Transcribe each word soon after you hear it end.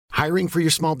Hiring for your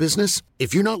small business?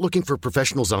 If you're not looking for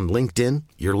professionals on LinkedIn,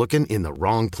 you're looking in the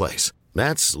wrong place.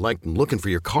 That's like looking for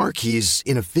your car keys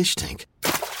in a fish tank.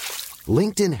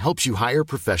 LinkedIn helps you hire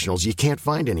professionals you can't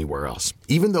find anywhere else,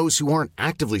 even those who aren't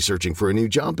actively searching for a new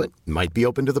job but might be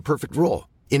open to the perfect role.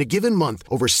 In a given month,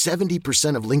 over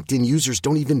 70% of LinkedIn users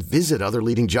don't even visit other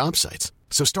leading job sites.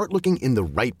 So start looking in the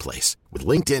right place. With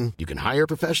LinkedIn, you can hire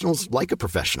professionals like a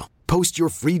professional. Post your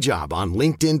free job on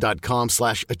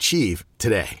linkedin.com/achieve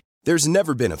today. There's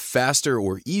never been a faster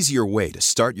or easier way to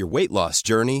start your weight loss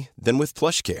journey than with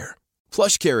PlushCare.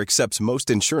 PlushCare accepts most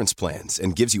insurance plans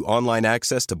and gives you online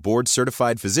access to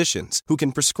board-certified physicians who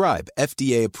can prescribe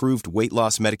FDA-approved weight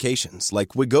loss medications like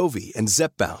Wegovy and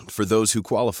Zepbound for those who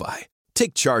qualify.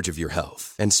 Take charge of your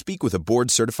health and speak with a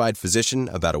board-certified physician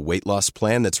about a weight loss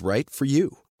plan that's right for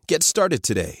you. Get started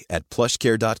today at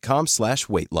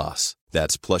plushcare.com/weight loss.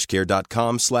 That's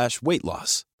plushcare.com/weight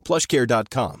loss.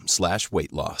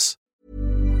 plushcare.com/weight loss.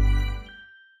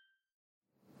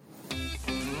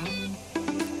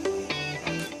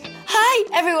 Hi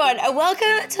everyone and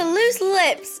welcome to Loose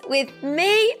Lips with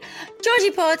me,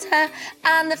 Georgie Porter,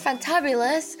 and the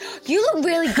fantabulous, you look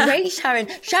really great,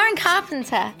 Sharon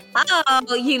Carpenter.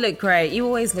 Oh, you look great. You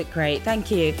always look great.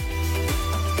 Thank you.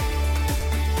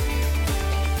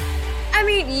 I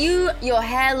mean, your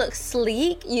hair looks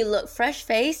sleek, you look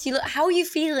fresh-faced, how are you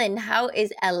feeling? How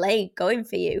is LA going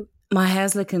for you? My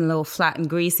hair's looking a little flat and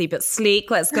greasy, but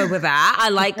sleek. Let's go with that. I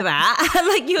like that. I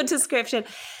like your description.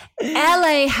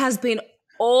 LA has been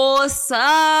awesome.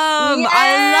 Yeah.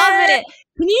 I love it.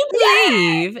 Can you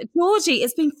believe, Georgie,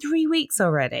 it's been 3 weeks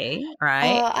already,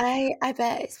 right? Oh, I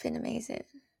bet it's been amazing.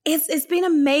 It's been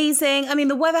amazing. I mean,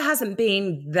 the weather hasn't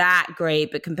been that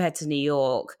great, but compared to New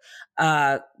York,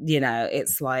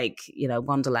 it's like,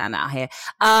 Wonderland out here.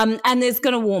 And it's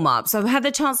going to warm up. So I've had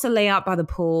the chance to lay out by the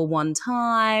pool one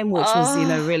time, which was,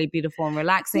 really beautiful and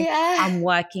relaxing. Yeah. I'm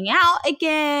working out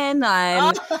again.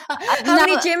 How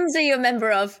many gyms are you a member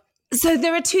of? So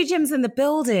there are 2 gyms in the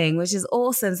building, which is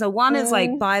awesome. So one is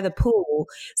like by the pool,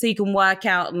 so you can work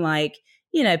out and like,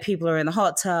 people are in the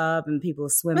hot tub and people are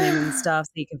swimming and stuff,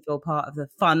 so you can feel part of the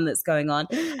fun that's going on.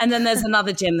 And then there's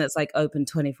another gym that's like open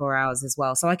 24 hours as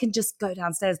well. So I can just go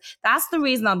downstairs. That's the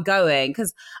reason I'm going,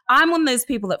 because I'm one of those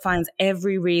people that finds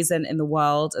every reason in the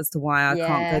world as to why I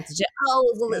can't go to the gym.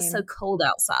 Oh, well, it's so cold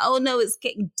outside. Oh, no, it's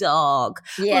getting dark.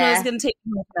 Yeah. Oh, no, it's going to take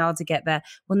me half an hour to get there.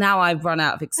 Well, now I've run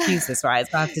out of excuses, right?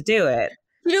 So I have to do it.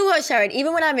 You know what, Sharon?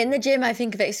 Even when I'm in the gym, I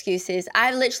think of excuses.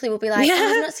 I literally will be like,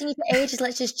 I've not seen you for ages.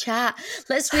 Let's just chat.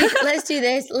 Let's read. Let's do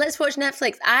this. Let's watch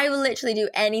Netflix. I will literally do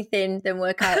anything than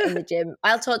work out in the gym.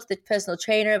 I'll talk to the personal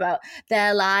trainer about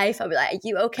their life. I'll be like, are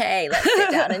you okay? Let's sit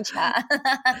down and chat.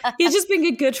 You're just being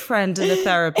a good friend and a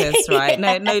therapist, right?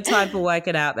 No time for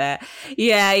working out there.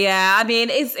 Yeah. I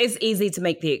mean, it's easy to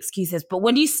make the excuses, but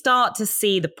when you start to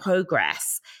see the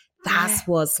progress, that's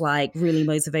what's like really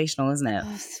motivational, isn't it?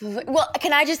 Well,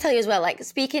 can I just tell you as well, like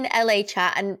speaking LA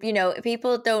chat, and if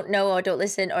people don't know or don't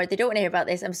listen or they don't want to hear about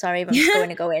this, I'm sorry, but I'm just going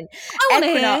to go in. I want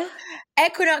to hear.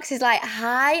 Equinox is like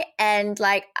high end,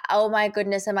 like, oh my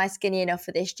goodness, am I skinny enough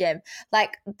for this gym?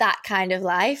 Like that kind of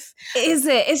life. Is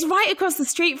it? It's right across the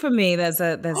street from me. There's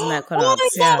an Equinox. Oh,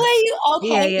 is that where you?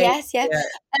 Okay, yeah. Yes.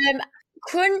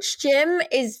 Crunch Gym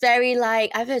is very like,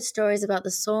 I've heard stories about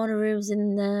the sauna rooms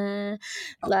in there.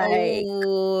 Like, it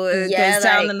goes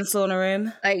down in the sauna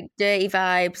room. Like dirty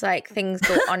vibes, like things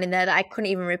go on in there that I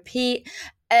couldn't even repeat.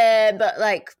 But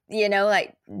like,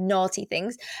 like naughty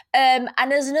things. And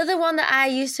there's another one that I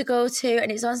used to go to,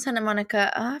 and it's on Santa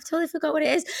Monica. Oh, I've totally forgot what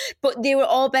it is. But they were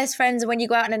all best friends. And when you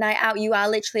go out on a night out, you are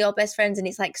literally all best friends. And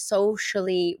it's like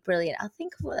socially brilliant. I'll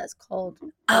think of what that's called.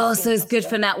 Oh, so it's good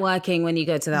for networking when you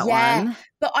go to that one.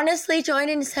 But honestly,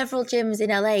 joining several gyms in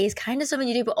LA is kind of something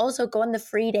you do, but also go on the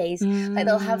free days. Like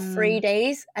they'll have free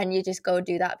days and you just go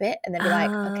do that bit and then be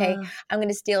like, okay, I'm going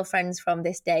to steal friends from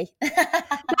this day.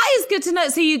 That is good to know.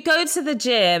 So you go to the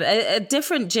gym, a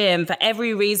different gym for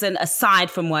every reason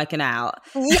aside from working out.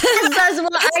 Yes, that's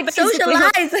what I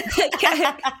socialize.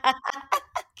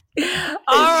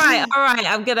 All right.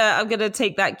 I'm gonna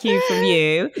take that cue from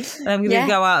you. And I'm gonna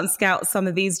go out and scout some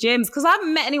of these gyms, because I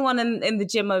haven't met anyone in the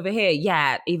gym over here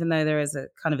yet, even though there is a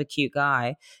kind of a cute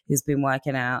guy who's been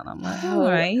working out. And I'm like, all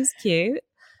right, he's cute.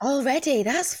 Already,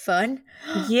 that's fun.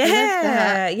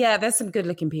 Yeah. There's some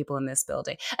good-looking people in this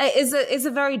building. It's a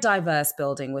very diverse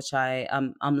building, which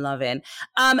I'm loving.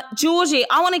 Georgie,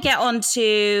 I want to get on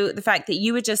to the fact that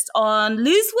you were just on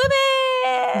Loose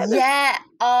Women. Yeah,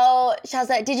 Oh,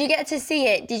 Shazza, did you get to see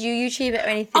it? Did you YouTube it or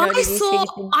anything?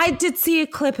 I did see a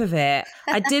clip of it.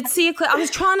 I did see a clip. I was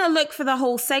trying to look for the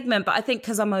whole segment, but I think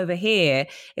because I'm over here,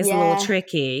 it's a little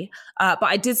tricky. But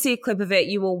I did see a clip of it.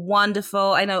 You were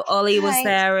wonderful. I know Ollie was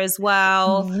there as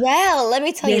well. Well, let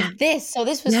me tell you this. So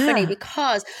this was funny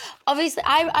because obviously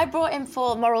I brought him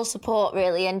for moral support,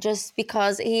 really, and just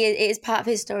because it is part of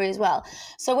his story as well.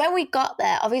 So when we got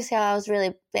there, obviously I was really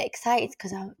a bit excited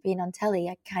because being on telly,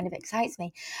 it kind of excites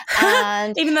me.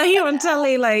 And even though you're on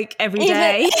telly like every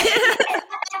day.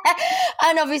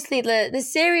 And obviously the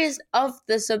serious of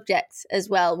the subject as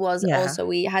well was also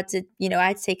we had to, I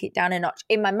had to take it down a notch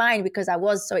in my mind because I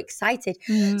was so excited.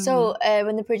 So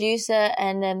when the producer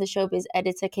and the showbiz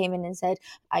editor came in and said,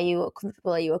 "Are you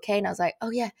comfortable? Are you okay?" And I was like, "Oh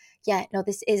yeah, no,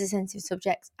 this is a sensitive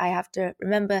subject. I have to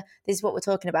remember this is what we're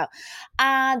talking about."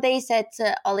 And they said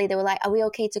to Ollie, they were like, "Are we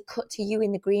okay to cut to you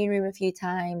in the green room a few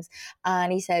times?"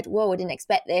 And he said, "Whoa, I didn't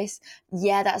expect this.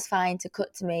 Yeah, that's fine to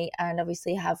cut to me and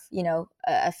obviously have,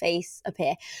 a face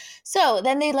appear." So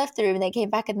then they left the room and they came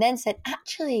back and then said,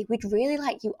 "Actually, we'd really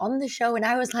like you on the show." And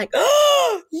I was like,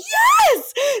 "Oh,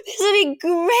 yes, this would be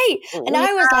great." And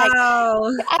I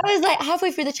was like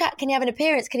halfway through the chat, "Can you have an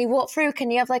appearance? Can you walk through? Can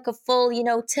you have like a full,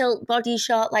 tilt body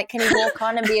shot? Like, can he walk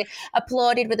on and be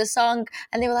applauded with a song?"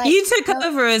 And they were like, "You took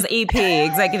over as EP,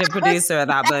 executive producer at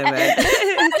that moment."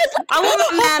 I want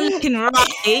a man who can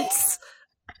write.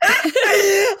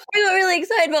 I got really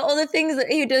excited about all the things that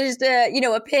he does,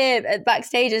 appear at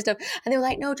backstage and stuff. And they were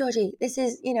like, "No, Georgie, this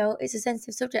is, it's a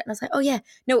sensitive subject." And I was like, "Oh yeah,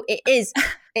 no, it is.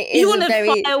 It is." You wanted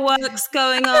fireworks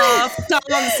going off,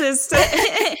 dancers,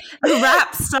 a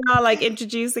rap star like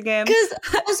introducing him. Because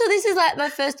also this is like my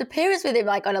first appearance with him,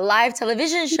 like on a live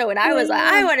television show, and I was like,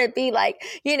 I want to be like,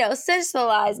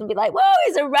 sensationalized and be like, "Whoa,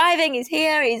 he's arriving, he's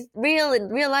here, he's real in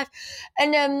real life."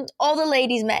 And all the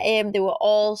ladies met him; they were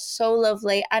all so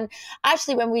lovely. And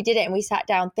actually, when we did it and we sat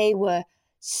down, they were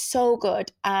so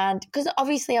good. And because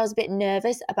obviously I was a bit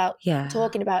nervous about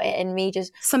talking about it and me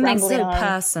just something so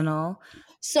on.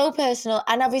 So personal.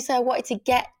 And obviously I wanted to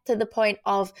get to the point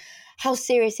of how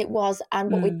serious it was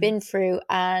and what we'd been through.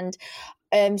 And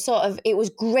it was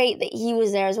great that he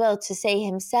was there as well to say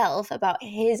himself about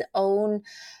his own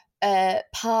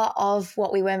part of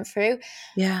what we went through.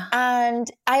 Yeah. And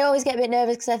I always get a bit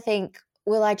nervous because I think,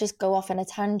 will I just go off on a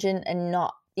tangent and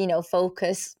not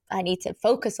focus? I need to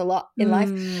focus a lot in life.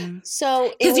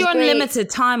 So because you're on limited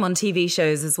time on TV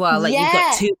shows as well. Like you've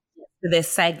got 2 for this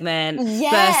segment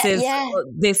versus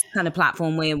this kind of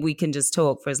platform where we can just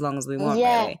talk for as long as we want.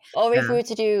 Really. Or if we were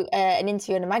to do an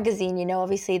interview in a magazine,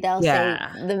 obviously they'll say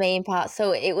the main part.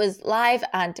 So it was live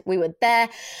and we were there.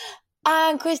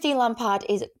 And Christine Lampard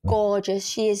is gorgeous.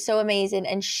 She is so amazing.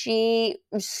 And she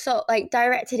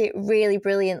directed it really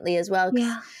brilliantly as well.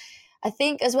 Yeah. I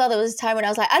think as well there was a time when I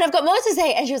was like, "And I've got more to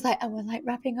say," and she was like, "And we're like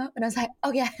wrapping up," and I was like,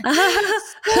 "Oh yeah."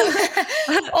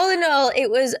 All in all, it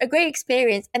was a great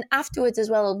experience. And afterwards as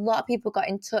well, a lot of people got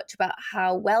in touch about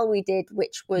how well we did,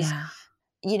 which was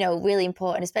really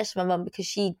important, especially my mum, because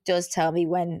she does tell me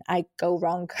when I go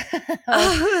wrong.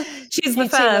 She's the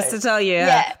first to tell you.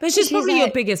 Yeah. But she's probably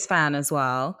your biggest fan as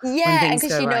well. Yeah, and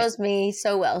because she knows me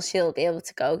so well, she'll be able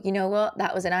to go, "You know what,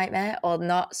 that was a nightmare," or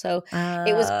not. So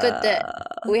it was good that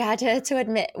we had her to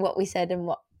admit what we said and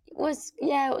what was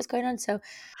going on. So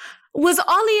was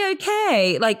Ollie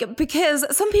okay? Like, because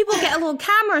some people get a little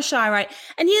camera shy, right?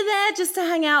 And you're there just to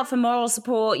hang out for moral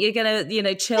support. You're going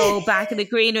to, chill back in the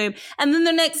green room. And then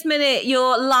the next minute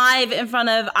you're live in front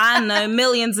of, I don't know,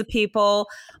 millions of people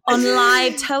on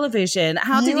live television.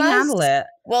 How did he handle it?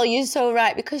 Well, you're so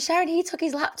right, because Sharon, he took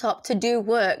his laptop to do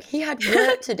work. He had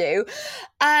work to do.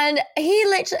 And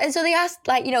and so they asked,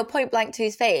 point blank to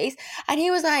his face. And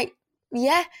he was like,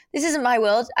 "Yeah, this isn't my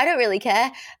world. I don't really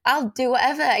care. I'll do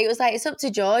whatever." It was like, it's up to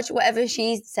George, whatever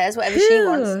she says, whatever she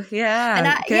wants.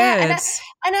 Yeah, good.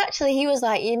 And actually he was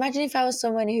like, imagine if I was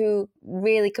someone who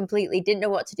really completely didn't know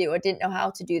what to do or didn't know how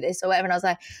to do this or whatever. And I was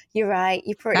like, "You're right.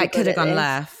 You're pretty good at this." That could have gone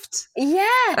left.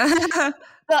 Yeah.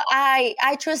 But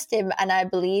I trust him and I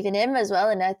believe in him as well.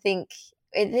 And I think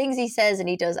the things he says and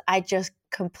he does, I just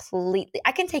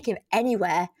I can take him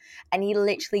anywhere and he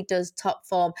literally does top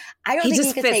form. I don't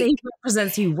think he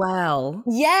represents you well.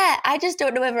 Yeah, I just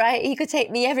don't know whether he could take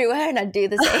me everywhere and I'd do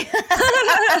the same.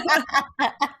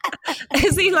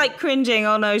 Is he like cringing?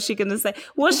 "Oh no, she gonna say,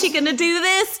 what's she gonna do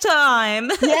this time?"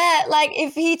 Yeah, like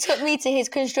if he took me to his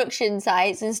construction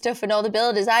sites and stuff and all the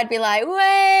builders, I'd be like,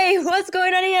 "Wait, what's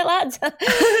going on here, lads?"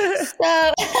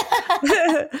 So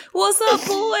what's up,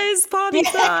 boys? Party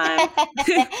time.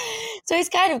 So it's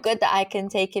kind of good that I can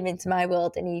take him into my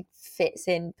world and he fits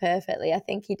in perfectly. I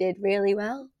think he did really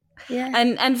well. Yeah.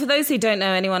 And for those who don't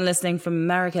know, anyone listening from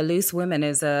America, Loose Women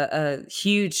is a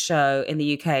huge show in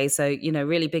the UK. So, you know,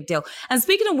 really big deal. And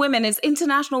speaking of women, it's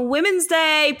International Women's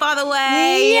Day, by the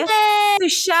way. Yay! So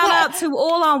shout out to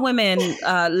all our women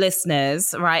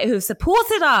listeners, right, who've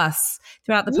supported us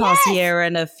throughout the past year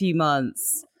and a few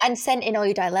months. And sent in all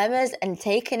your dilemmas and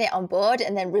taken it on board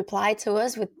and then replied to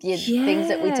us with the things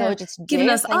that we told you to do. Giving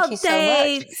us Thank updates. You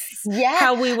so much. Yeah.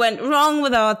 How we went wrong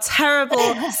with our terrible,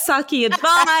 sucky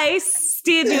advice,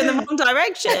 steered you in the wrong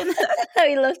direction.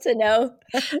 We love to know.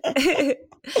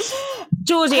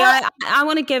 Georgie, I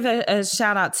want to give a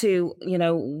shout out to, you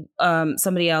know,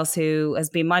 somebody else who has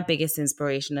been my biggest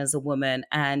inspiration as a woman.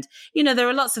 And, you know, there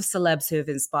are lots of celebs who have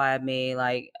inspired me,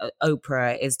 like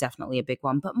Oprah is definitely a big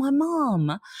one. But my mom,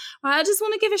 right, I just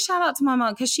want to give a shout out to my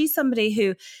mom because she's somebody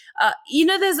who, you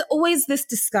know, there's always this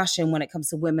discussion when it comes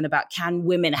to women about can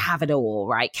women have it all,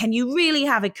 right? Can you really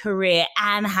have a career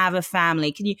and have a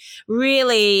family? Can you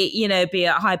really, you know, be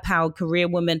a high-powered career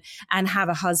woman and have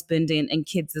a husband and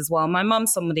kids as well? My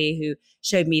mom's somebody who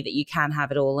showed me that you can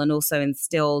have it all and also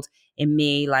instilled in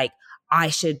me, like, I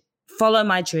should follow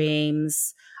my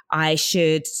dreams. I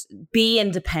should be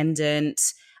independent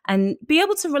and be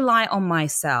able to rely on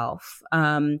myself.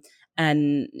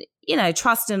 And, you know,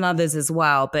 trust in others as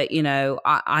well. But, you know,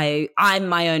 I'm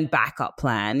my own backup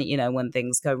plan, you know, when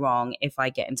things go wrong, if I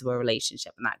get into a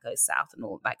relationship and that goes south and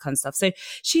all that kind of stuff. So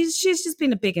she's just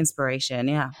been a big inspiration.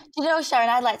 Yeah. You know, Sharon,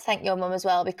 I'd like to thank your mum as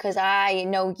well because I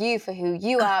know you for who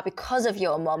you are because of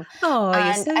your mum. Oh, and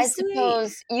you're so I sweet.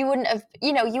 suppose you wouldn't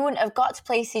have got to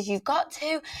places you've got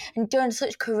to and done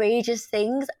such courageous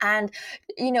things and,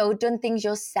 you know, done things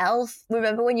yourself.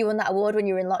 Remember when you won that award when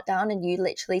you were in lockdown and you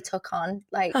literally took on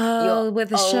like with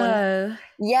the show.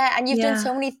 Yeah, and you've done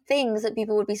so many things that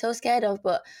people would be so scared of,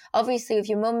 but obviously with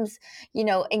your mum's, you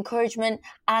know, encouragement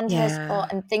and her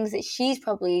support and things that she's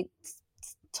probably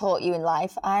taught you in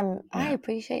life, I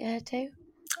appreciate her too.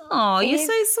 Oh, you're so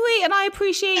sweet, and I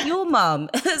appreciate your mum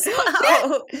as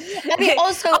well. I mean,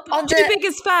 also on the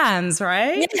biggest fans,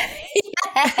 right?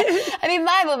 I mean,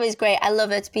 my mum is great. I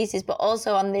love her to pieces, but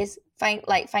also on this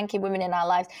thanking women in our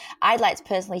lives, I'd like to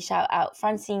personally shout out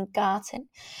Francine Garton,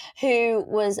 who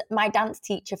was my dance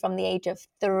teacher from the age of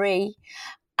 3,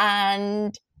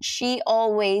 and she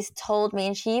always told me,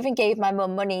 and she even gave my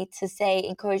mum money to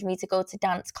encourage me to go to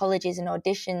dance colleges and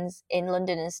auditions in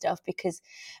London and stuff because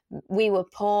we were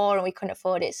poor and we couldn't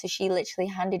afford it. So she literally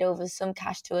handed over some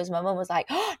cash to us. My mum was like,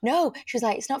 oh, no. She was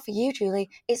like, it's not for you,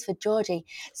 Julie. It's for Georgie.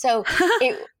 So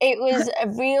it was a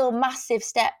real massive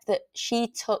step that she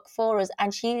took for us.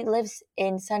 And she lives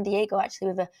in San Diego, actually,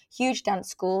 with a huge dance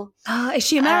school. Oh, is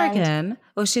she American?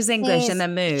 Or she's English and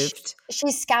then moved?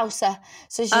 She's Scouser.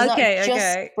 So she's not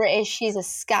just British, she's a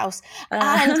Scouse.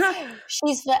 And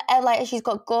she's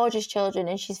got gorgeous children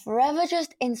and she's forever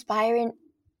just inspiring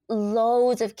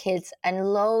loads of kids and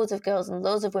loads of girls and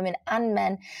loads of women and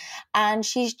men. And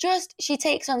she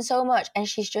takes on so much and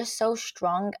she's just so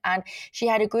strong. And she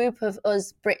had a group of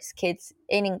us Brits kids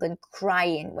in England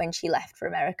crying when she left for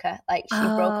America. Like she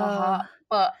broke her heart.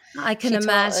 But I can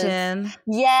imagine.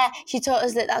 She taught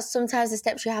us that that's sometimes the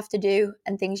steps you have to do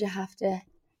and things you have to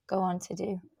go on to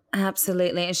do.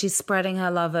 Absolutely. And she's spreading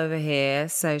her love over here.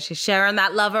 So she's sharing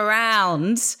that love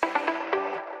around.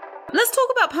 Let's talk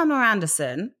about Pamela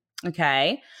Anderson.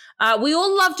 Okay. We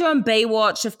all loved her on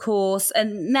Baywatch, of course.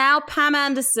 And now Pam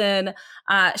Anderson,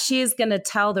 she is going to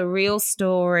tell the real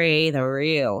story in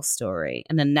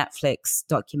a Netflix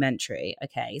documentary.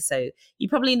 Okay. So you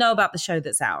probably know about the show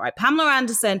that's out, right? Pamela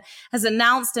Anderson has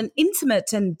announced an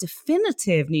intimate and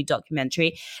definitive new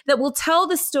documentary that will tell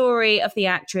the story of the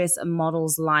actress and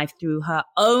model's life through her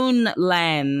own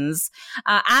lens.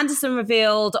 Anderson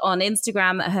revealed on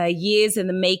Instagram that her years in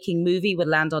the making movie would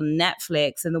land on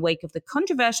Netflix in the wake of the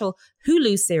controversial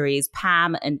Hulu series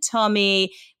Pam and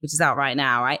Tommy, which is out right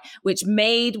now, right? Which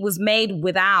was made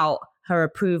without her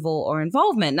approval or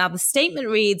involvement. Now, the statement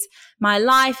reads, "My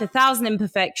life, 1,000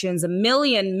 imperfections,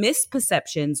 1,000,000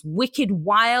 misperceptions, wicked,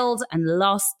 wild, and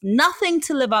lost, nothing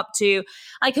to live up to.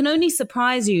 I can only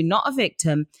surprise you, not a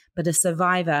victim, but a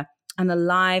survivor, and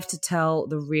alive to tell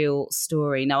the real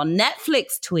story." Now, a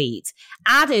Netflix tweet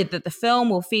added that the film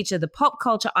will feature the pop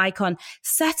culture icon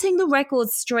setting the record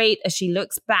straight as she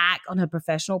looks back on her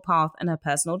professional path and her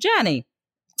personal journey.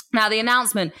 Now, the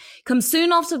announcement comes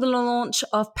soon after the launch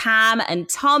of Pam and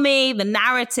Tommy, the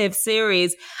narrative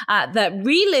series that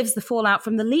relives the fallout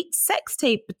from the leaked sex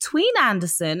tape between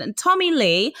Anderson and Tommy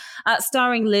Lee,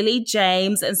 starring Lily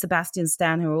James and Sebastian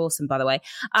Stan, who are awesome, by the way.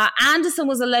 Anderson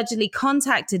was allegedly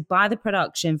contacted by the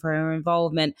production for her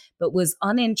involvement, but was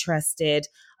uninterested.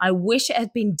 I wish it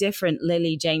had been different,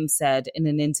 Lily James said in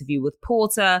an interview with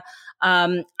Porter,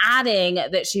 adding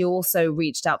that she also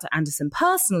reached out to Anderson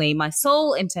personally. My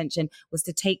sole intention was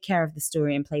to take care of the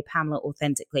story and play Pamela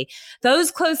authentically.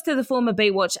 Those close to the former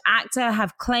Baywatch actor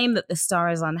have claimed that the star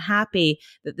is unhappy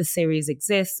that the series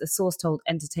exists. A source told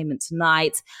Entertainment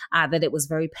Tonight that it was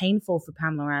very painful for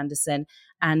Pamela Anderson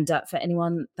and for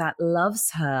anyone that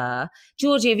loves her.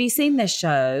 Georgie, have you seen this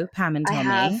show, Pam and Tommy?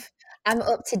 I have. I'm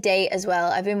up to date as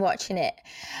well. I've been watching it.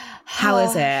 How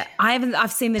is it?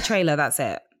 I've seen the trailer, that's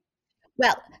it.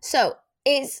 Well, so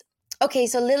it's okay.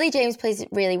 So Lily James plays it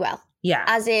really well. Yeah.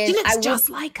 As in, she looks just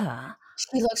like her.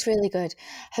 She looks really good.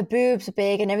 Her boobs are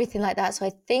big and everything like that. So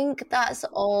I think that's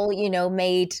all,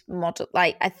 made model.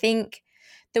 Like, I think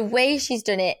the way she's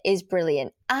done it is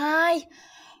brilliant.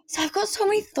 So I've got so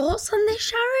many thoughts on this,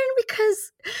 Sharon,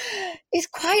 because it's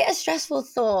quite a stressful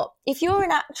thought. If you're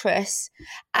an actress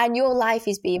and your life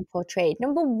is being portrayed,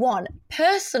 number one,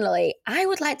 personally, I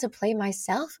would like to play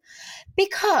myself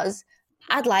because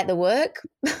I'd like the work.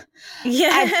 Yeah.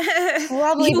 I'd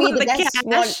probably be the best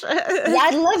cash. One. Yeah,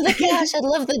 I'd love the cash. I'd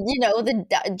love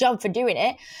the job for doing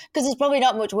it because there's probably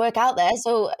not much work out there.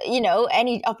 So,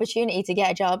 any opportunity to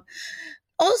get a job.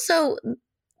 Also,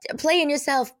 playing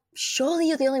yourself, surely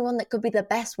you're the only one that could be the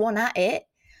best one at it.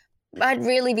 I'd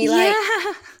really be like,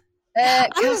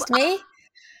 cast me.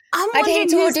 I'd hate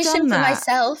to audition for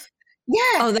myself.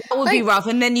 Yeah. Oh, that would be rough.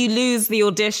 And then you lose the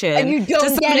audition. And you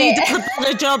don't get it. Does a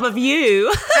better job of you.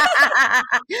 No,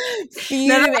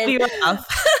 that would be rough.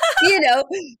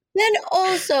 Then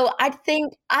also I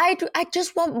think I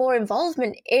just want more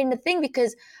involvement in the thing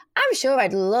because I'm sure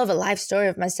I'd love a life story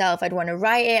of myself. I'd want to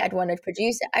write it. I'd want to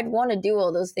produce it. I'd want to do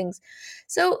all those things.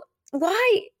 So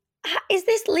why is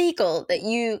this legal that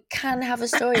you can have a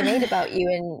story made about you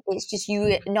and it's just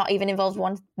you not even involved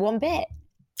one bit?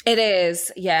 It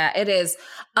is. Yeah, it is.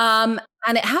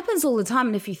 And it happens all the time.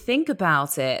 And if you think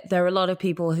about it, there are a lot of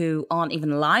people who aren't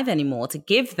even alive anymore to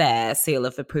give their seal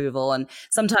of approval. And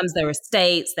sometimes their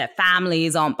estates, their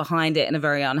families aren't behind it and are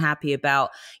very unhappy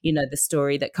about, the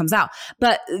story that comes out.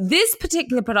 But this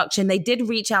particular production, they did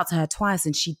reach out to her twice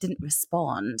and she didn't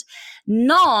respond.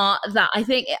 Not that I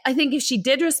think if she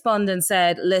did respond and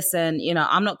said, listen,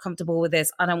 I'm not comfortable with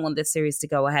this. I don't want this series to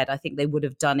go ahead. I think they would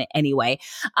have done it anyway.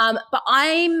 But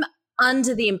I'm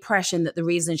under the impression that the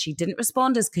reason she didn't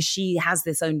respond is because she has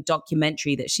this own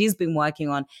documentary that she's been working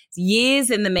on. It's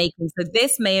years in the making. So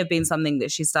this may have been something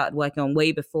that she started working on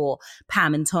way before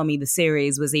Pam and Tommy, the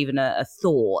series, was even a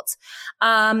thought.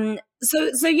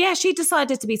 So yeah, she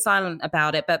decided to be silent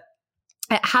about it, but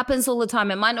it happens all the time.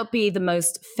 It might not be the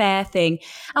most fair thing.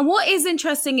 And what is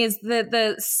interesting is that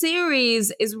the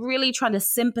series is really trying to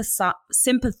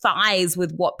sympathize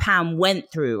with what Pam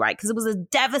went through, right? Because it was a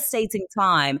devastating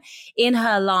time in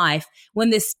her life when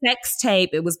this sex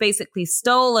tape, it was basically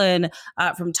stolen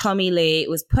from Tommy Lee. It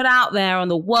was put out there on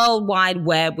the World Wide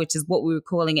Web, which is what we were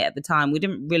calling it at the time. We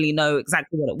didn't really know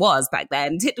exactly what it was back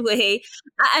then, did we?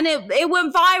 And it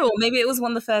went viral. Maybe it was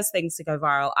one of the first things to go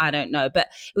viral. I don't know. But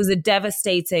it was a devastating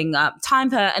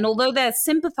time for her. And although they're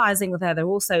sympathizing with her, they're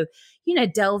also,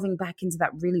 delving back into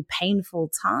that really painful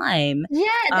time. Yeah,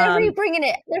 they're re-bringing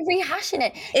it. They're rehashing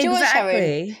it. Exactly.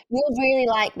 Sharon, you'll really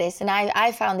like this. And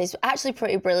I found this actually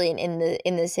pretty brilliant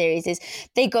in the series is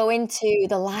they go into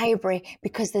the library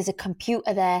because there's a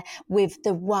computer there with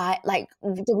the World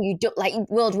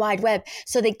Wide Web.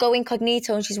 So they go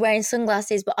incognito and she's wearing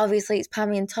sunglasses, but obviously it's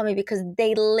Pammy and Tommy because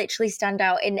they literally stand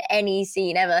out in any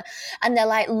scene ever. And they're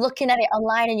like looking at it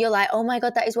online and you're like, oh my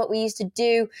God, that is what we used to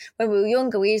do when we were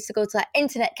younger. We used to go to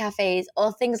internet cafes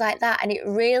or things like that, and it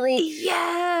really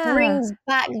brings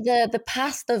back the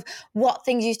past of what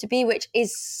things used to be, which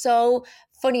is so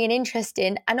funny and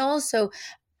interesting. And also,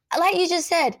 like you just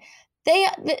said,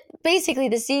 basically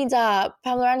the scenes are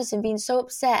Pamela Anderson being so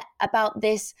upset about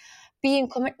this being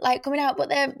coming out, but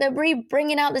they're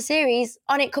bringing out the series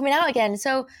on it coming out again.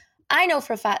 So I know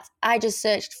for a fact I just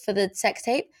searched for the sex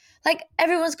tape. Like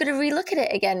everyone's going to relook at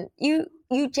it again. You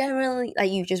generally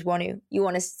you just want to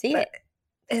see it.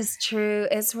 It's true.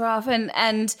 It's rough.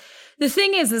 And the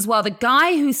thing is as well, the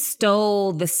guy who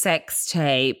stole the sex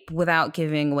tape, without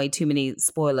giving away too many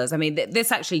spoilers, I mean,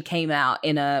 this actually came out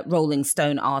in a Rolling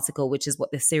Stone article, which is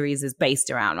what this series is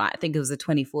based around, right? I think it was a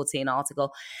 2014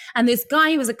 article. And this guy,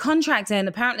 he was a contractor, and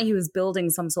apparently he was building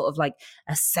some sort of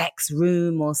a sex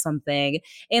room or something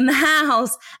in the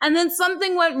house. And then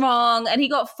something went wrong and he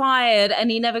got fired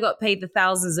and he never got paid the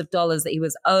thousands of dollars that he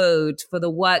was owed for the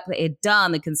work that he had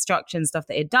done, the construction stuff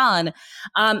that he had done.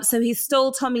 So he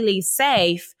stole Tommy Lee's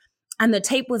safe and the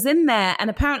tape was in there. And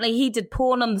apparently he did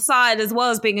porn on the side as well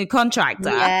as being a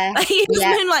contractor. Yeah. He was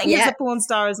moonlighting as a porn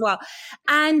star as well.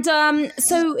 And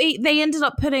so they ended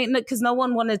up putting, because no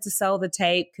one wanted to sell the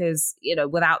tape because, you know,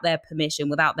 without their permission,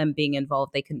 without them being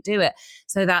involved, they couldn't do it.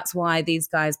 So that's why these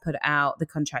guys put it out, the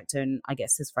contractor and I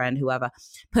guess his friend, whoever,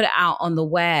 put it out on the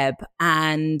web.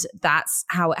 And that's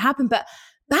how it happened. But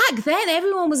back then,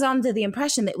 everyone was under the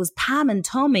impression that it was Pam and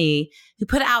Tommy who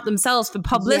put it out themselves for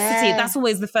publicity. Yeah. That's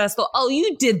always the first thought. Oh,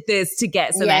 you did this to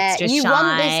get some extra shine. You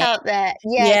want this out there.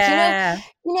 Yeah. Yeah.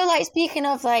 You know, like speaking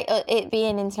of like it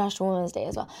being International Women's Day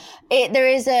as well, there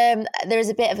is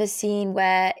a bit of a scene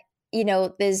where, you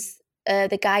know, there's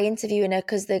the guy interviewing her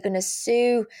because they're going to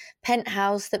sue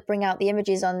Penthouse that bring out the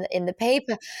images in the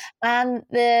paper, and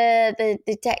the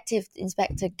detective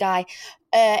inspector guy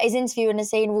is interviewing her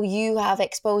saying, well, you have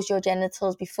exposed your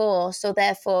genitals before, so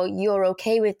therefore you're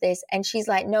okay with this. And she's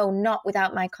like, no, not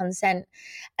without my consent.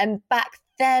 And back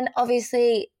then,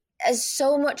 obviously, as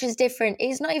so much is different.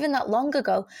 It's not even that long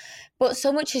ago, but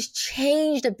so much has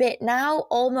changed a bit now,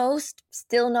 almost.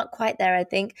 Still not quite there, I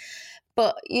think.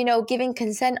 But, you know, giving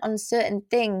consent on certain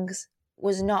things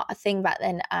was not a thing back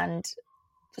then, and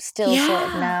still sort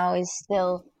of now is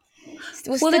still,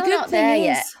 we're still not there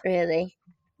yet, really.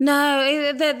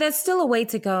 No, there's still a way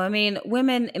to go. I mean,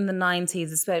 women in the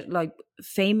 90s, especially like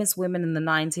famous women in the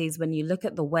 90s, when you look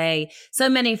at the way so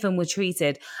many of them were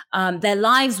treated, their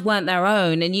lives weren't their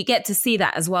own. And you get to see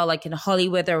that as well. Like in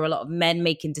Hollywood, there are a lot of men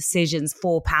making decisions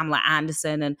for Pamela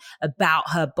Anderson and about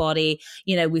her body.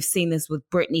 You know, we've seen this with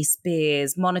Britney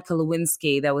Spears, Monica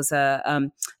Lewinsky. There was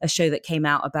a show that came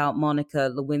out about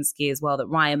Monica Lewinsky as well that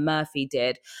Ryan Murphy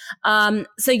did.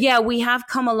 So yeah, we have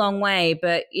come a long way,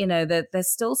 but you know,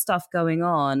 there's still stuff going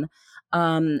on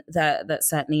that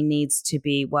certainly needs to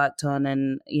be worked on,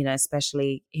 and you know,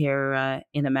 especially here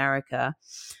in America.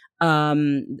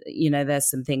 You know, there's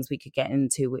some things we could get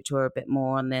into which were a bit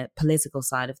more on the political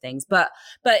side of things, but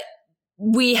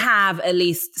we have at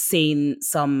least seen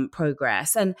some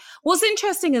progress. And what's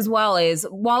interesting as well is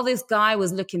while this guy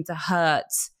was looking to hurt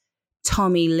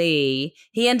Tommy Lee,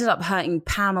 he ended up hurting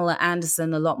Pamela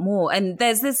Anderson a lot more. And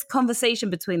there's this conversation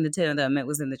between the two of them. It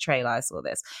was in the trailer. I saw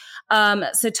this.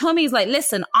 So Tommy's like,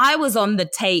 listen, I was on the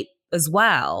tape as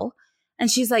well.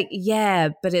 And she's like, yeah,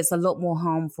 but it's a lot more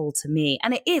harmful to me.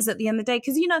 And it is at the end of the day,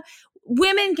 because, you know,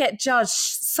 women get judged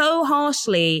so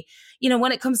harshly, you know,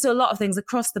 when it comes to a lot of things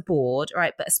across the board,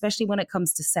 right? But especially when it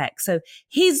comes to sex. So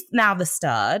he's now the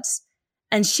stud,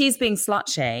 and she's being slut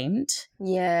shamed.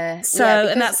 Yeah. So,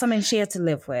 yeah, and that's something she had to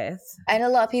live with. And a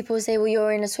lot of people say, well,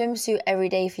 you're in a swimsuit every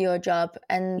day for your job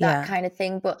and that kind of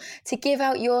thing. But to give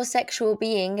out your sexual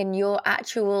being and your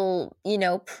actual, you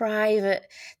know, private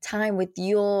time with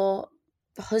your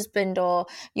husband or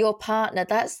your partner,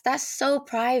 that's so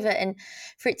private. And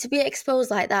for it to be exposed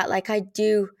like that, like I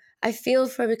feel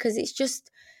for her, because it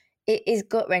is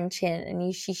gut-wrenching,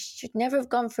 and she should never have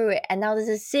gone through it. And now there's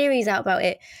a series out about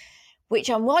it, which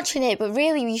I'm watching it, but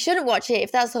really you shouldn't watch it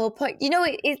if that's the whole point. You know,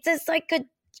 it's just like a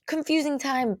confusing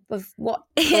time of what's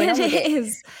going on with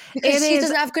it. Because she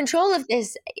doesn't have control of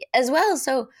this as well.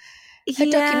 So her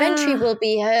documentary will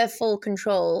be her full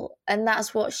control, and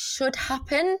that's what should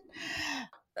happen.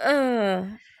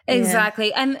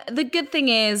 Exactly. And the good thing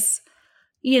is,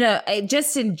 you know,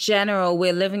 just in general,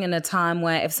 we're living in a time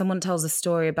where if someone tells a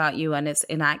story about you and it's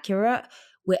inaccurate,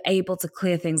 we're able to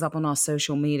clear things up on our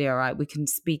social media, right? We can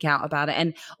speak out about it.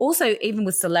 And also, even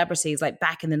with celebrities, like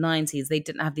back in the 90s, they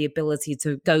didn't have the ability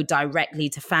to go directly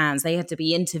to fans. They had to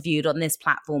be interviewed on this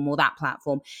platform or that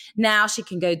platform. Now she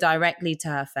can go directly to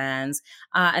her fans.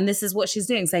 And this is what she's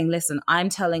doing, saying, listen, I'm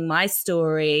telling my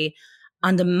story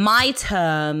under my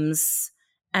terms.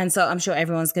 And so I'm sure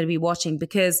everyone's going to be watching,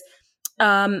 because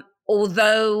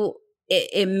although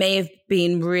it may have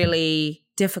been really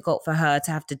difficult for her to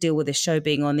have to deal with this show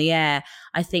being on the air,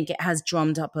 I think it has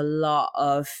drummed up a lot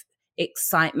of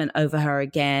excitement over her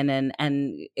again,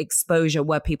 and exposure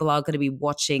where people are going to be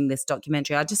watching this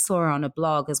documentary. I just saw her on a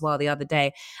blog as well the other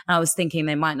day, and I was thinking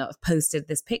they might not have posted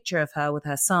this picture of her with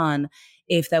her son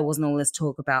if there wasn't all this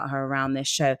talk about her around this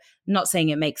show. Not saying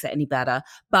it makes it any better,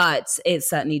 but it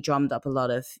certainly drummed up a lot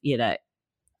of, you know,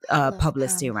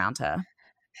 publicity around her.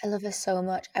 I love her so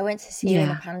much. I went to see her in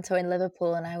a panto in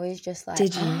Liverpool, and I was just like,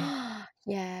 did you?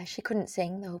 Yeah, she couldn't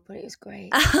sing though, but it was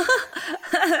great.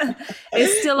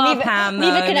 It's still our Pam, though.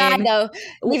 Neither can I, though.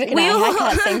 Neither can I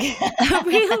can't sing.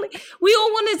 Really? We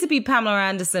all wanted to be Pamela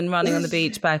Anderson running on the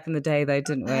beach back in the day, though,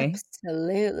 didn't we?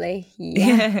 Absolutely.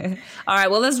 Yeah. All right,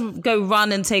 well, let's go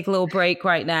run and take a little break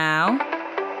right now.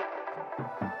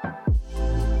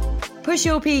 Push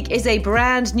Your Peak is a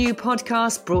brand new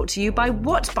podcast brought to you by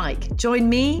Wattbike. Join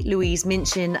me, Louise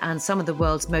Minchin, and some of the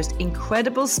world's most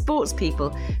incredible sports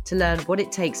people to learn what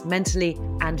it takes mentally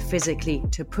and physically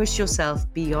to push yourself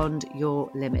beyond your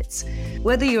limits.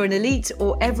 Whether you're an elite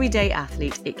or everyday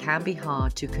athlete, it can be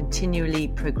hard to continually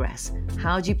progress.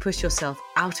 How do you push yourself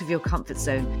out of your comfort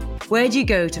zone? Where do you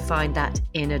go to find that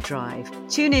inner drive?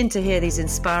 Tune in to hear these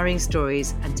inspiring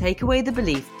stories and take away the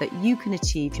belief that you can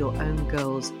achieve your own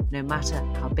goals, no matter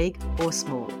how big or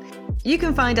small. You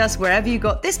can find us wherever you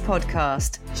got this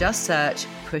podcast. Just search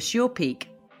Push Your Peak.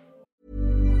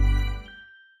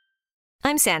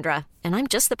 I'm Sandra, and I'm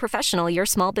just the professional your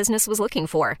small business was looking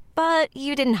for. But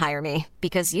you didn't hire me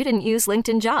because you didn't use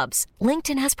LinkedIn Jobs.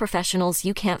 LinkedIn has professionals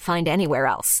you can't find anywhere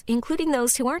else, including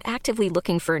those who aren't actively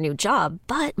looking for a new job,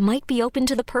 but might be open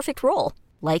to the perfect role,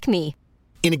 like me.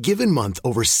 In a given month,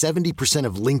 over 70%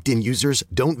 of LinkedIn users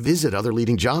don't visit other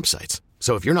leading job sites.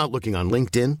 So if you're not looking on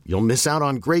LinkedIn, you'll miss out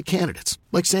on great candidates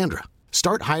like Sandra.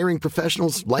 Start hiring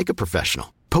professionals like a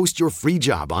professional. Post your free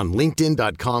job on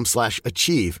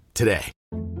linkedin.com/achieve today.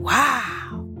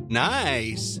 Wow.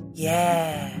 Nice.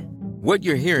 Yeah. What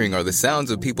you're hearing are the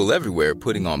sounds of people everywhere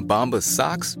putting on Bombas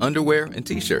socks, underwear, and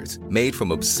T-shirts made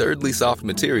from absurdly soft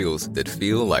materials that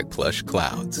feel like plush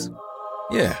clouds.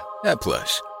 Yeah, that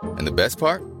plush. And the best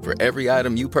part? For every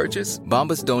item you purchase,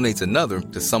 Bombas donates another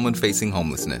to someone facing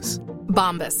homelessness.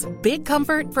 Bombas. Big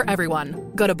comfort for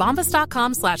everyone. Go to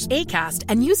bombas.com/ACAST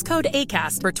and use code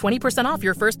ACAST for 20% off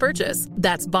your first purchase.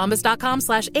 That's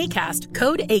bombas.com/ACAST.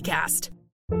 Code ACAST.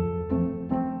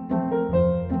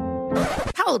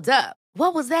 Hold up.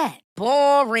 What was that?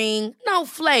 Boring. No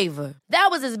flavor. That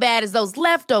was as bad as those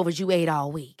leftovers you ate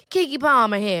all week. Keke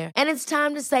Palmer here. And it's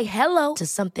time to say hello to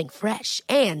something fresh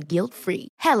and guilt-free.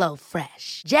 Hello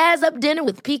Fresh. Jazz up dinner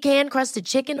with pecan-crusted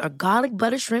chicken or garlic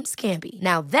butter shrimp scampi.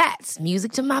 Now that's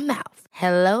music to my mouth.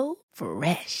 Hello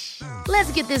Fresh.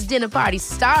 Let's get this dinner party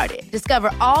started.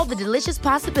 Discover all the delicious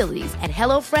possibilities at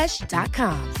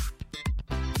hellofresh.com.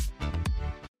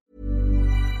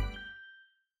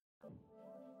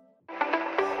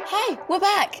 Hi, we're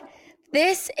back.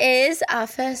 This is our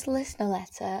first listener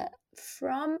letter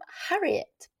from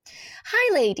Harriet.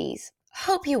 Hi, ladies.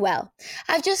 Hope you're well.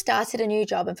 I've just started a new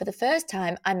job and for the first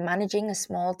time, I'm managing a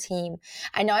small team.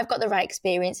 I know I've got the right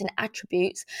experience and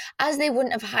attributes as they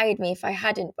wouldn't have hired me if I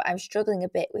hadn't, but I'm struggling a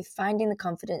bit with finding the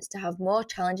confidence to have more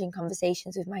challenging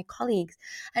conversations with my colleagues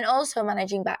and also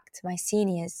managing back to my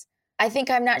seniors. I think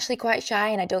I'm naturally quite shy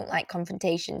and I don't like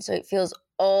confrontation, so it feels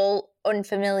all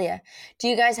unfamiliar. Do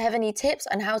you guys have any tips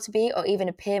on how to be or even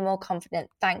appear more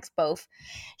confident? Thanks both.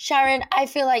 Sharon, I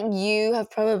feel like you have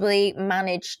probably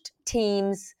managed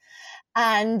teams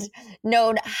and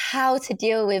known how to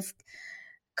deal with,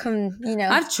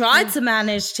 I've tried to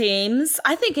manage teams.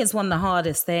 I think it's one of the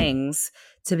hardest things,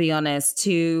 to be honest,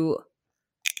 to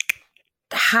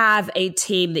have a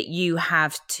team that you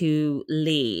have to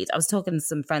lead. I was talking to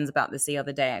some friends about this the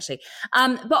other day, actually.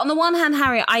 But on the one hand,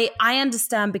 Harry, I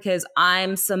understand because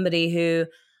I'm somebody who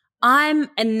I'm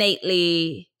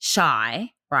innately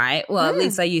shy, right? Well, at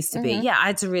least I used to be. Yeah, I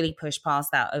had to really push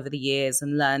past that over the years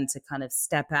and learn to kind of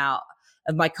step out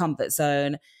of my comfort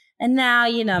zone. And now,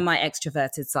 my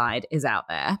extroverted side is out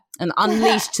there and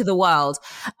unleashed to the world.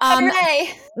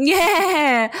 Hooray!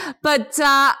 Yeah. But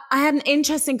I had an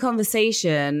interesting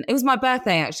conversation. It was my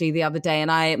birthday, actually, the other day.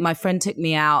 And my friend took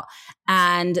me out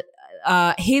and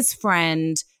his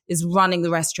friend is running the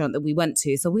restaurant that we went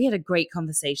to. So we had a great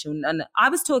conversation. And I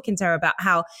was talking to her about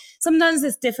how sometimes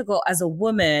it's difficult as a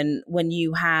woman when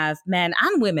you have men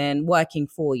and women working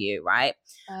for you, right?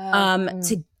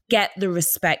 To get the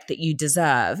respect that you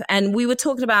deserve. And we were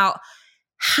talking about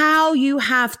how you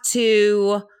have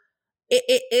to,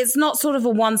 it's not sort of a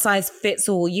one size fits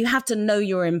all. You have to know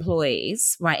your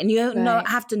employees, right? And you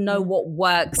have to know what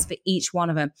works for each one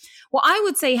of them. Well, I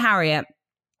would say, Harriet,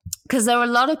 because there are a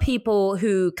lot of people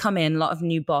who come in, a lot of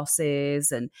new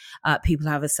bosses and people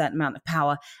who have a certain amount of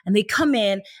power, and they come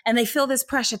in and they feel this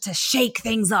pressure to shake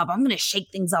things up. I'm going to shake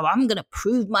things up. I'm going to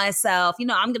prove myself. I'm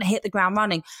going to hit the ground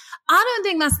running. I don't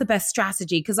think that's the best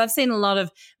strategy because I've seen a lot of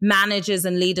managers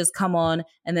and leaders come on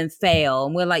and then fail.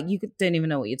 And we're like, you don't even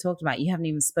know what you're talking about. You haven't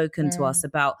even spoken to us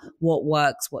about what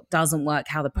works, what doesn't work,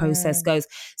 how the process goes.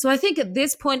 So I think at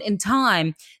this point in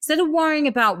time, instead of worrying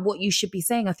about what you should be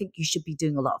saying, I think you should be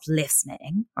doing a lot of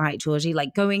listening, right, Georgie?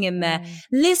 Like going in there,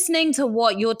 listening to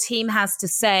what your team has to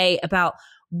say about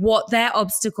what their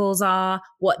obstacles are,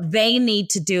 what they need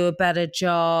to do a better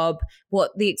job,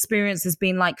 what the experience has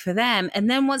been like for them. And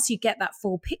then once you get that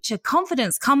full picture,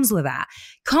 confidence comes with that.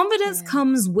 Confidence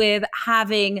comes with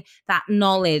having that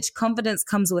knowledge. Confidence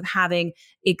comes with having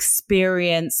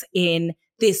experience in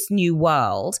this new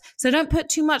world. So don't put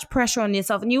too much pressure on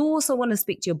yourself. And you also want to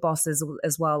speak to your bosses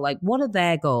as well. Like, what are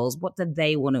their goals? What do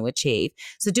they want to achieve?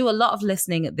 So do a lot of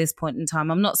listening at this point in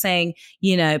time. I'm not saying,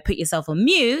 put yourself on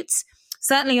mute.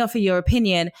 Certainly offer your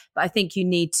opinion, but I think you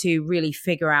need to really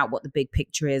figure out what the big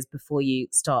picture is before you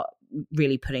start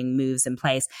really putting moves in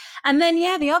place. And then,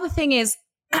 the other thing is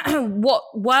what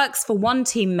works for one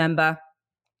team member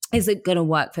isn't going to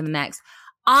work for the next.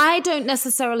 I don't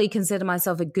necessarily consider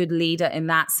myself a good leader in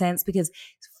that sense because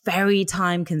it's very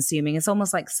time consuming. It's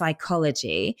almost like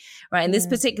psychology, right? And this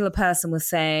particular person was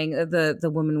saying,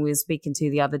 the woman we were speaking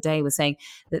to the other day was saying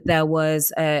that there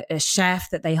was a chef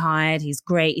that they hired. He's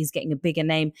great. He's getting a bigger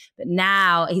name, but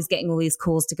now he's getting all these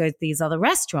calls to go to these other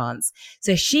restaurants.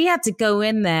 So she had to go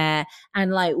in there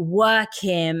and like work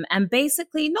him and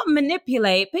basically not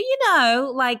manipulate, but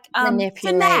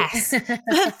finesse,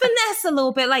 finesse a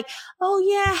little bit like, oh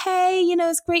yeah, hey,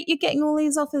 it's great. You're getting all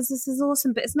these offers. This is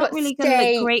awesome, but it's not really going to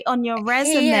look great on your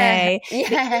resume.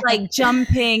 It's like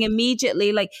jumping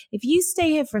immediately. Like if you stay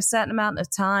here for a certain amount of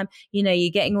time,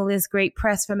 you're getting all this great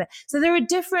press from it. So there are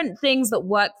different things that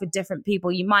work for different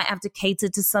people. You might have to cater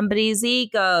to somebody's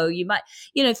ego. You might,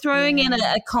 throwing in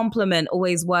a compliment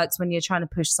always works when you're trying to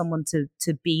push someone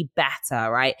to be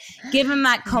better, right? Give them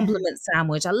that compliment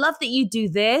sandwich. I love that you do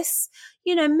this.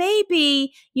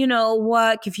 Maybe, it'll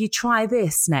work if you try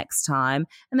this next time,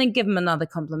 and then give them another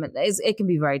compliment. It can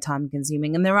be very time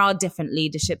consuming, and there are different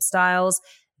leadership styles.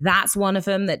 That's one of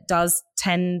them that does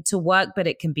tend to work, but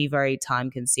it can be very time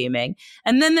consuming.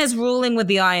 And then there's ruling with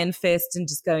the iron fist and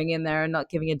just going in there and not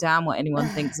giving a damn what anyone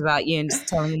thinks about you and just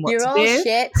telling them what You're to all do.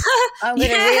 Shit. I'm going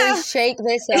to really shake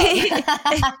this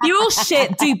up. You're all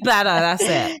shit. Do better. That's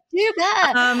it. Do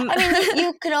better.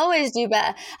 You can always do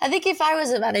better. I think if I was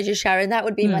a manager, Sharon, that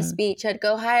would be my speech. I'd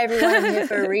go, hi, everyone. I'm here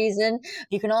for a reason.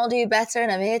 You can all do better,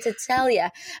 and I'm here to tell you.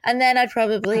 And then I'd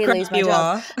probably lose my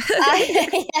job.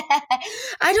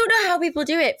 I don't know how people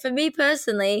do it. For me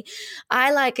personally,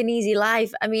 I like an easy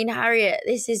life. I mean, Harriet,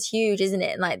 this is huge, isn't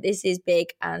it? Like, this is big.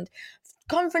 And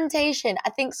confrontation, I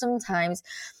think sometimes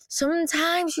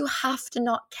you have to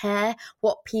not care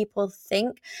what people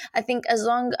think. I think as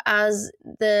long as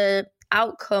the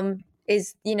outcome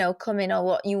is, coming or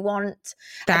what you want.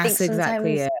 That's I think sometimes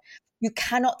exactly it. You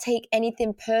cannot take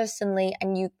anything personally,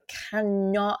 and you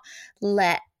cannot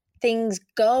let things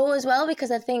go as well,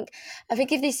 because I think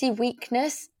if they see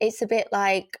weakness, it's a bit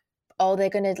like, oh,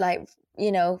 they're gonna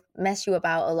mess you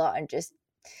about a lot and just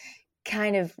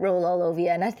kind of roll all over you.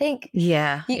 And I think you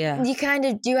kind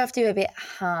of do have to be a bit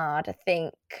hard, I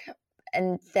think,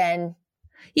 and then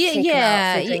take them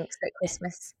out for drinks at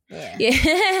Christmas.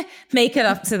 Yeah. Make it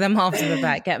up to them after the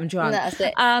fact, get them drunk. That's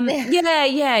it.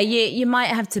 You might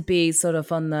have to be sort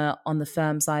of on the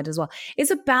firm side as well.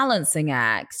 It's a balancing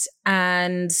act,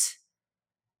 and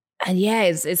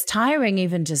it's tiring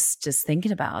even just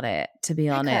thinking about it, to be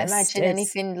honest. I can't imagine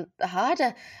anything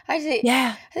harder. I think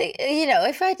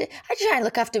if I try and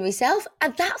look after myself,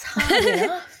 and that's hard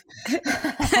enough.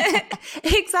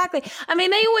 Exactly. I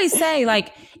mean, they always say,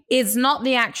 like, it's not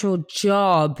the actual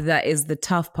job that is the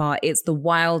tough part. It's the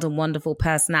wild and wonderful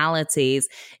personalities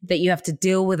that you have to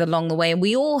deal with along the way. And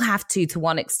we all have to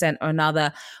one extent or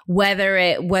another,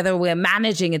 whether we're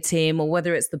managing a team or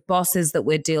whether it's the bosses that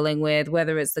we're dealing with,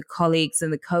 whether it's the colleagues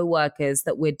and the co-workers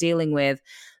that we're dealing with.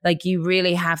 Like, you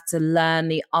really have to learn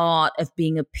the art of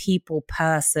being a people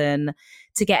person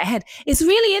to get ahead. It's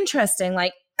really interesting.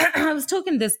 Like, I was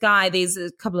talking to this guy,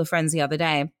 a couple of friends the other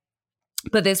day,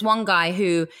 but there's one guy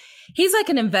who, he's like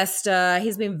an investor.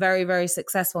 He's been very, very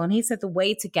successful. And he said the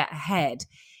way to get ahead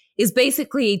is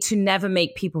basically to never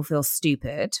make people feel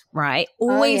stupid, right?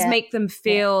 Always make them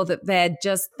feel that they're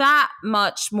just that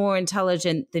much more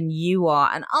intelligent than you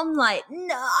are. And I'm like,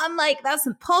 that's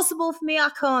impossible for me. I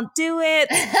can't do it.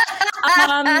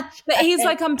 But he's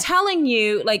like, I'm telling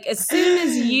you, like, as soon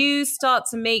as you start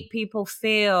to make people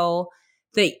feel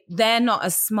that they're not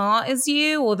as smart as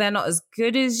you or they're not as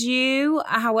good as you,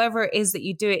 however it is that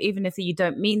you do it, even if you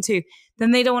don't mean to,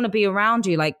 then they don't want to be around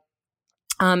you. Like,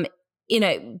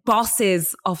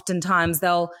 bosses, oftentimes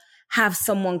they'll have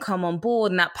someone come on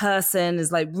board and that person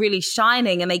is like really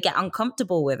shining and they get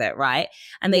uncomfortable with it, right?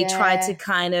 And they try to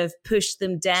kind of push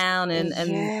them down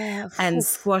and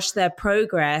squash their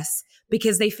progress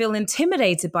because they feel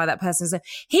intimidated by that person. So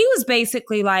he was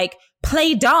basically like,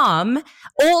 play dumb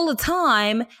all the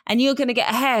time and you're going to get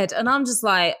ahead. And I'm just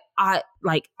like, I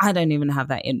don't even have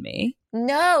that in me.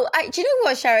 No, do you know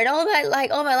what, Sharon? All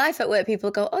my life at work,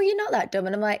 people go, "Oh, you're not that dumb,"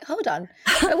 and I'm like, "Hold on,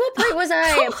 at what point was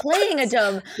I playing a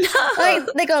dumb?" Like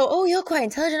they go, "Oh, you're quite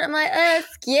intelligent." I'm like,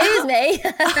 "Excuse me,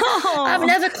 I've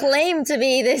never claimed to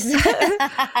be this."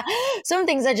 Some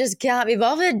things I just can't be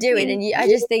bothered doing, and I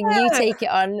just think you take it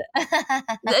on.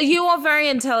 You are very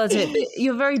intelligent.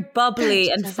 You're very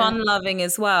bubbly and fun-loving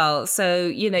as well. So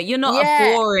you're not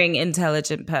a boring,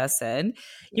 intelligent person.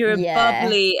 You're a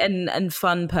bubbly and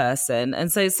fun person.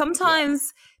 And so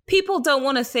sometimes people don't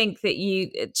want to think that you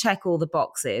check all the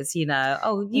boxes,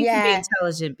 Oh, you can be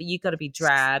intelligent, but you got to be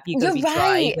drab. You got to be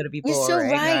dry. You got to be boring. You're so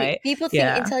right. People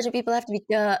think intelligent people have to be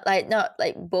not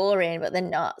like boring, but they're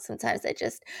not. Sometimes they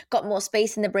just got more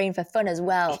space in the brain for fun as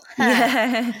well.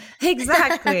 Yeah,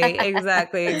 exactly.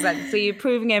 So you're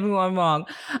proving everyone wrong.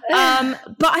 But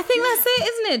I think that's it,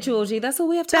 isn't it, Georgie? That's all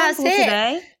we have time for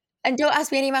today. And don't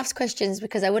ask me any maths questions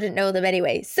because I wouldn't know them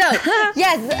anyway. So,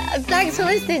 yes, thanks for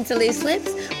listening to Loose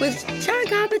Lips with Sharon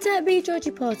Carpenter and me,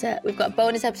 Georgie Porter. We've got a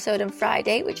bonus episode on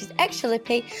Friday, which is extra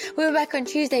lippy. We'll be back on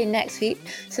Tuesday next week.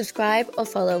 Subscribe or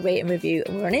follow, rate and review.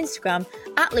 And we're on Instagram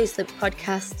at Loose Lips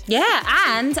Podcast. Yeah,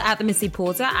 and at the Missy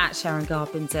Porter, at Sharon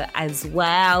Carpenter as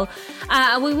well.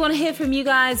 We want to hear from you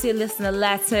guys, your listener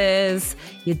letters,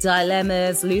 your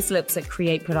dilemmas,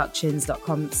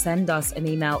 looselips@createproductions.com. Send us an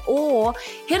email or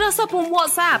hit us up on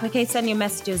WhatsApp. Okay, send your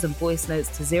messages and voice notes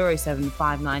to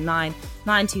 07599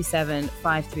 927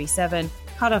 537.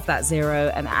 Cut off that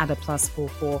 0 and add a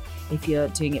 +44 if you're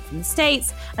doing it from the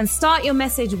States. And start your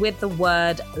message with the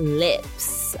word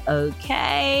lips.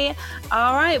 Okay.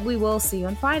 All right. We will see you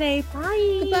on Friday.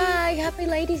 Bye. Goodbye. Happy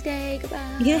Ladies' Day.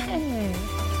 Goodbye. Yeah.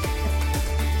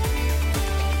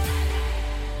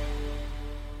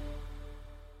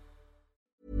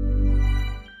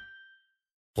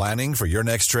 Planning for your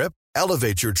next trip?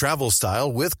 Elevate your travel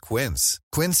style with Quince.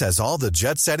 Quince has all the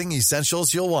jet-setting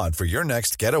essentials you'll want for your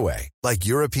next getaway, like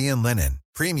European linen,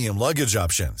 premium luggage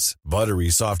options, buttery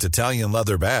soft Italian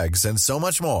leather bags, and so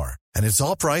much more. And it's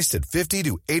all priced at 50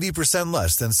 to 80%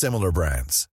 less than similar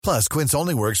brands. Plus, Quince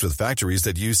only works with factories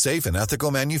that use safe and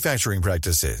ethical manufacturing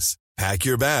practices. Pack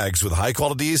your bags with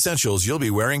high-quality essentials you'll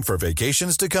be wearing for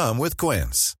vacations to come with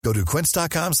Quince. Go to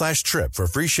quince.com/trip for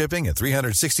free shipping and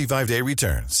 365-day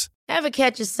returns. Ever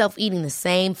catch yourself eating the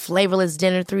same flavorless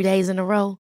dinner 3 days in a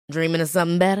row? Dreaming of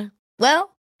something better?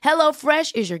 Well,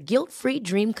 HelloFresh is your guilt-free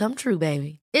dream come true,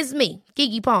 baby. It's me,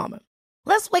 Keke Palmer.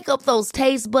 Let's wake up those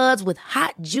taste buds with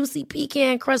hot, juicy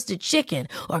pecan-crusted chicken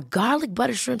or garlic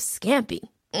butter shrimp scampi.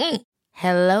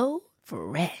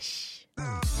 HelloFresh.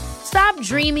 Stop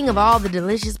dreaming of all the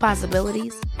delicious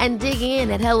possibilities and dig in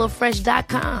at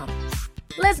HelloFresh.com.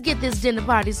 Let's get this dinner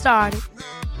party started.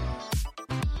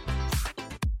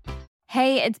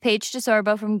 Hey, it's Paige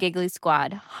DeSorbo from Giggly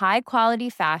Squad. High quality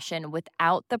fashion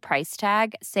without the price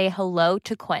tag. Say hello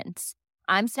to Quince.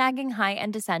 I'm snagging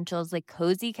high-end essentials like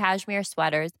cozy cashmere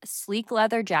sweaters, sleek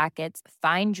leather jackets,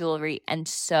 fine jewelry, and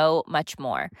so much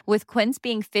more. With Quince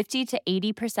being 50 to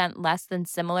 80% less than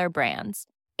similar brands.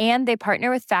 And they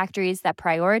partner with factories that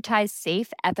prioritize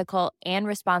safe, ethical, and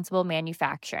responsible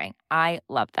manufacturing. I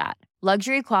love that.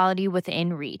 Luxury quality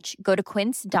within reach. Go to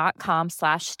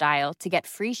quince.com/style to get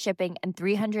free shipping and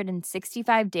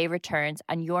 365-day returns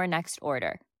on your next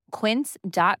order.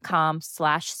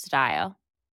 Quince.com/style.